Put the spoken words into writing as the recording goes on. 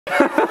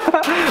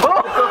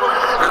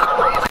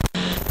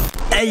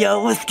Hey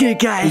yo, what's good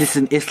guys?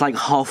 Listen, it's like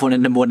 1:30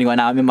 in the morning right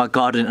now. I'm in my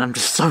garden and I'm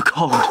just so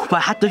cold. But I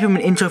had to film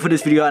an intro for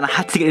this video and I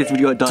had to get this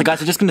video done. So guys,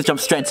 we're just gonna jump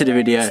straight into the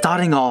video.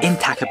 Starting off in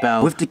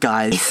Tacobell with the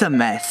guys. It's a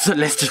mess, so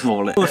let's just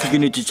roll it. Also, if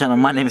you're new to the channel,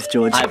 my name is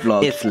George. I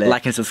vlog. It's lit.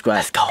 Like and subscribe.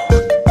 Let's go.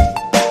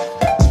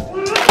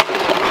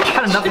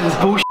 Had enough of this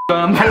bullshit.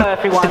 Hello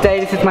everyone.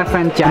 Today this is my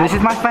friend Jack. This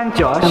is my friend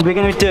Josh. And we're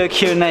gonna do a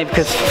Q&A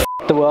because f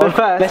the world. But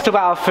first, let's talk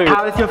about our food.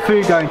 How is your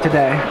food going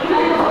today?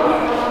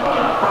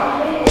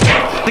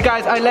 So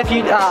guys, I left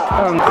you it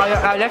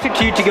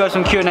to you to go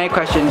some Q&A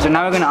questions, and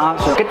now we're gonna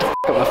answer. Get the f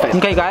out of my face.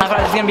 Okay guys,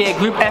 this is gonna be a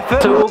group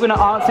effort, so we're all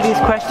gonna answer these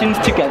questions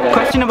together.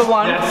 Question number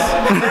one. Yes.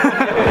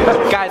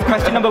 Guys,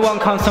 question number one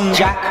comes from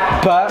Jack.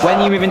 But when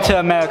are you moving to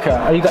America?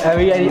 Are you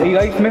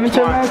guys moving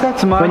to America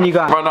tomorrow? When you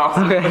going? Right now.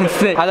 Okay,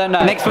 sick. I don't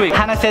know. Next week.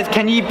 Hannah says,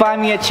 can you buy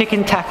me a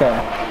chicken taco?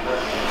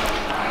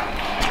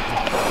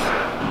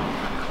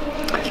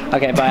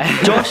 Okay, bye.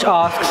 Josh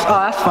asks, oh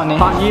that's funny.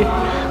 Aren't you?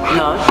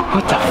 No.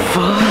 What the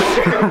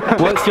fuck?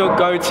 What's your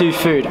go-to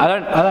food? I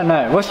don't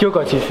know. What's your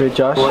go-to food,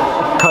 Josh?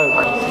 What?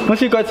 Coke.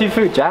 What's your go-to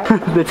food, Jack?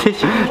 The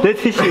tissue. The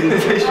tissue. The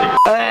tissue.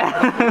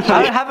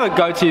 I don't have a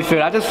go-to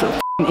food. I just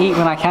eat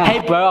when I can. Hey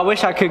bro, I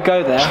wish I could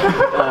go there.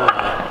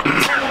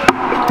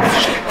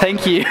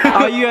 Thank you.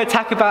 Are you a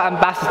Tacobell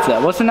ambassador?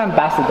 What's an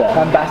ambassador?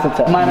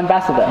 Ambassador. Am I an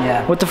ambassador?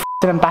 Yeah. What the f is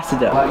an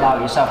ambassador? Right now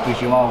yourself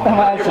because you are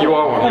one. You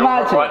are one.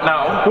 Right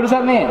now. What does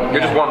that mean? You're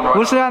just one right.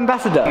 What's an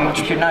ambassador? You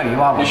should know, you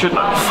are one. You should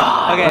know.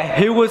 Okay,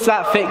 who was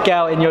that fit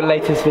girl in your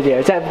latest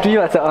video? Jack, do you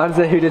like to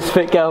answer who this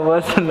fit girl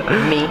was?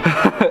 Me.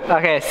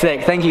 Okay,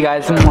 sick. Thank you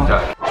guys.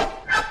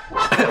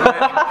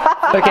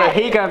 Okay,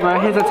 here you go bro,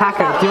 here's a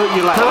taco, do what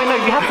you like. No, no,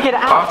 you have to get it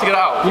out. I have to get it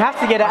out? You have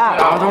to get it out.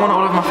 I don't want it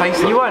all over my face.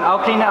 You won't,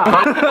 I'll clean it up.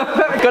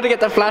 Gotta get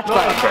the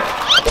flashlight.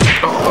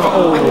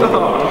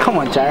 Oh, come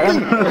on Jared.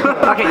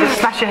 Okay, just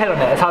smash your head on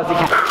it as hard as you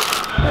can.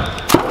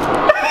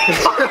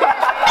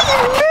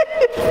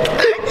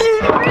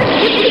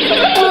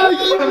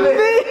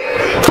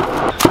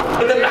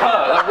 It didn't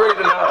hurt, that really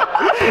didn't hurt.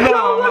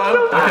 No man.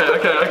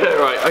 Okay,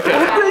 right, okay.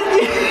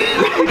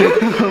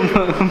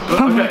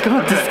 Oh my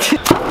god, this kid.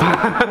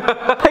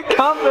 I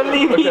can't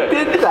believe he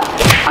did that.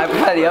 I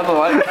prefer the other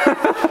one.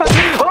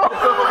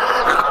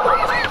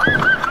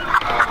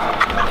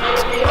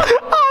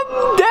 I'm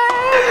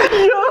dead!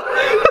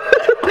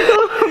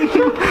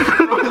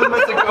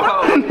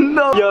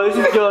 No. Yo, this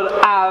is going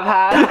out of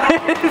hand.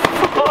 It's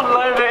all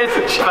over, it's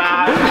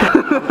trash.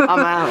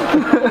 I'm out.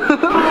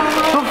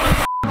 No.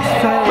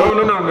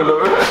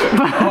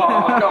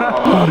 Oh, come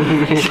on.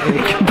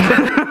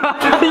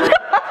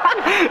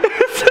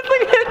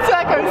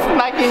 I'm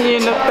smacking you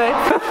in the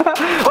face.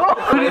 Oh,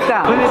 put it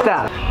down. Put it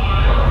down.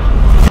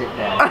 Sit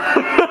down.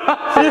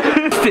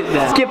 Sit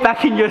down. Get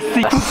back in your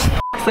seat.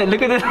 So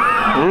look at this.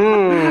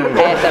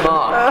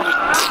 ASMR.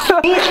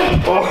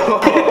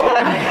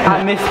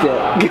 I missed it.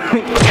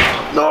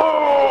 No.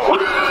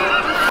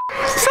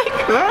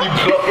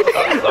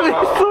 It's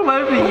all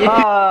over you.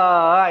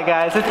 Alright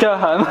guys, let's go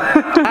home.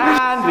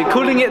 And we're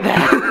calling it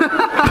there.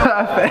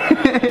 Perfect.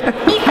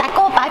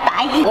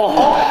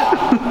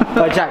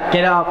 Oh Jack,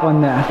 get up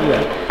on there.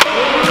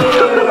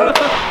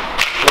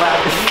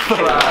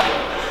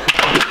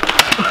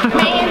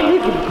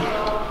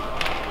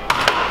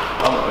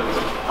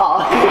 Oh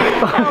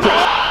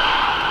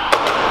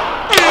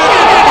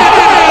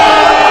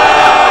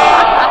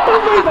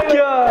my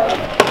god.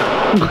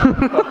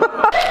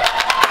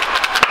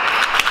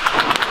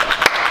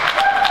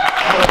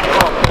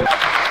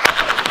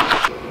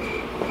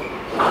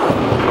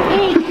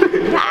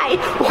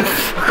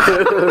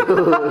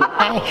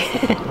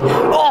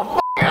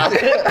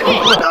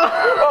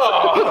 Oh,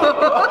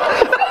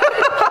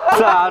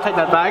 so I'll take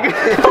that back.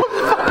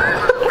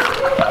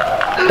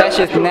 That's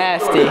just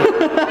nasty.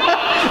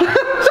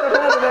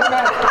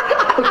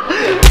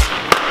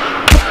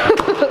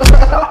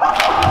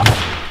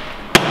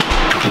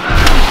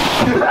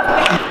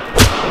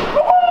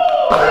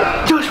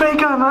 Josh, where you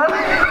going, man? I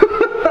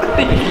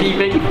think he's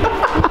leaving.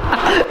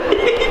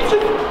 He's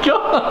just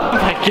gone. Oh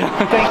my god.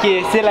 Thank you,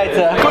 see you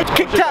later. Got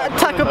kicked out of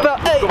Tacobell.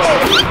 Hey.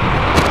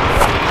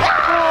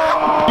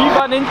 You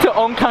run into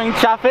oncoming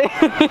traffic.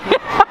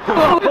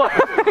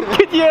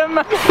 Could you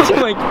imagine? Oh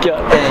my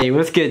god. Hey,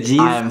 what's good, G?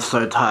 I am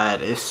so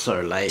tired, it's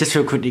so late. Just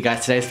real quickly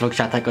guys, today's vlog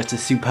shout out goes to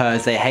Super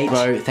Say Hey.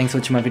 Bro, thanks for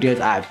watching my videos,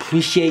 I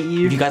appreciate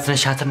you. If you guys want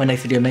to shout out my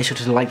next video, make sure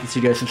to like this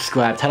video,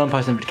 subscribe, turn on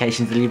post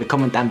notifications, and leave a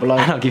comment down below,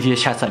 and I'll give you a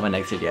shout out in my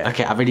next video.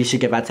 Okay, I really should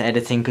get back to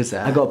editing because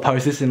I got to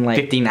post this in like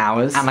 15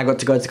 hours, and I got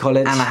to go to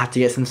college, and I have to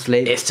get some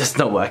sleep. It's just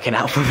not working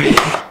out for me.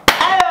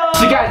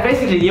 So guys,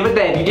 basically the other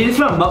day, we did this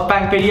for a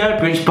mukbang video,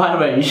 which by the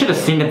way, you should have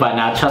seen it by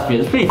now, trust me,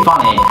 it's pretty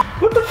funny.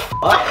 What the f***?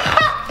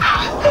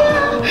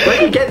 Where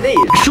did you get these?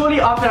 Shortly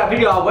after that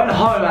video, I went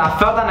home and I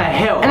fell down a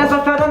hill. And as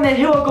I fell down the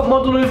hill, I got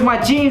muddled with my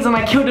jeans and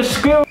I killed a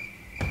squirrel.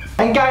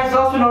 And guys,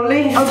 last but not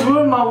least, I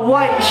ruined my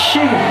white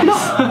shoes. No.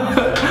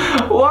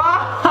 What?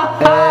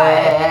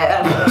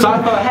 So I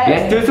thought, hey,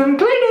 let's do some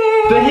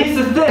cleaning. But here's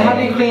the thing, how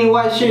do you clean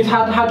white shoes?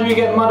 How do you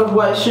get mud of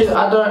white shoes?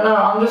 I don't know,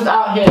 I'm just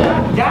out here.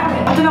 Damn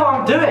it, I don't know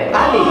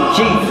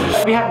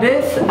look, we have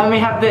this and we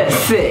have this.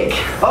 Sick.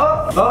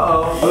 Oh,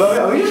 uh-oh.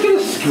 Are we just gonna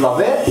scrub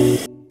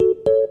it?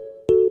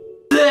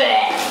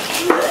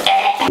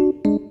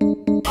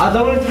 I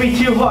don't want it to be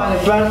too hot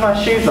and it burns my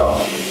shoes off.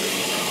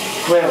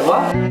 Wait,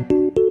 what?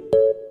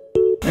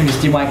 Let me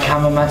just do my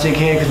camera magic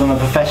here because I'm a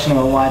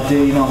professional at what I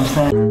do, you know what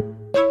I'm saying?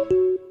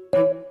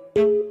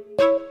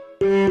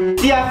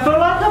 See, I feel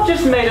like I've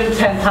just made them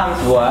 10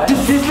 times worse.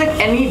 Does this look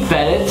any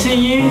better to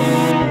you?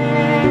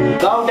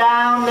 Go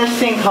down the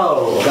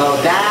sinkhole.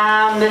 Go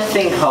down the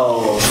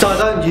sinkhole. So I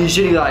don't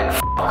usually like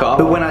f up,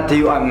 but when I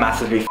do, I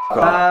massively f up.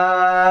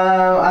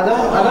 I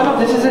don't know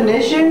if this is an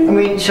issue. I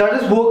mean, should I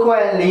just walk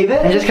away and leave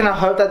it? And just kind of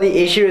hope that the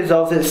issue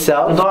resolves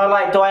itself?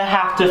 Or do I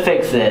have to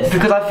fix this?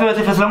 Because I feel as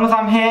if as long as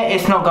I'm here,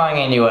 it's not going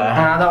anywhere. And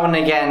I don't want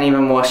to get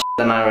even more shit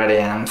than I already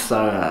am,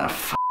 so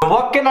f.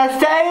 What can I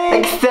say?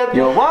 Except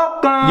you're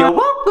welcome. You're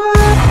welcome.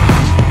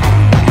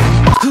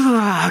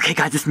 Okay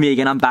guys, it's me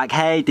again, I'm back.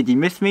 Hey, did you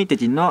miss me?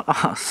 Did you not?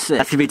 Oh shit.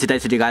 That's gonna be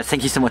today's video guys.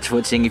 Thank you so much for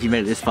watching. If you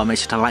made it this far, make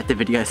sure to like the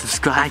video,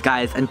 subscribe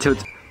guys, until...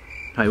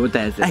 Wait, what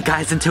day is it? Hey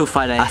guys, until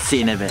Friday, I'll see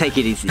you in a bit. Take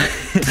it easy.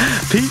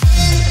 Peace.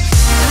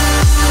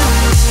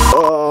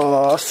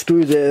 Oh,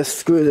 screw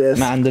this.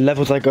 Man, the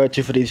levels I go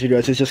to for these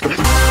videos is just...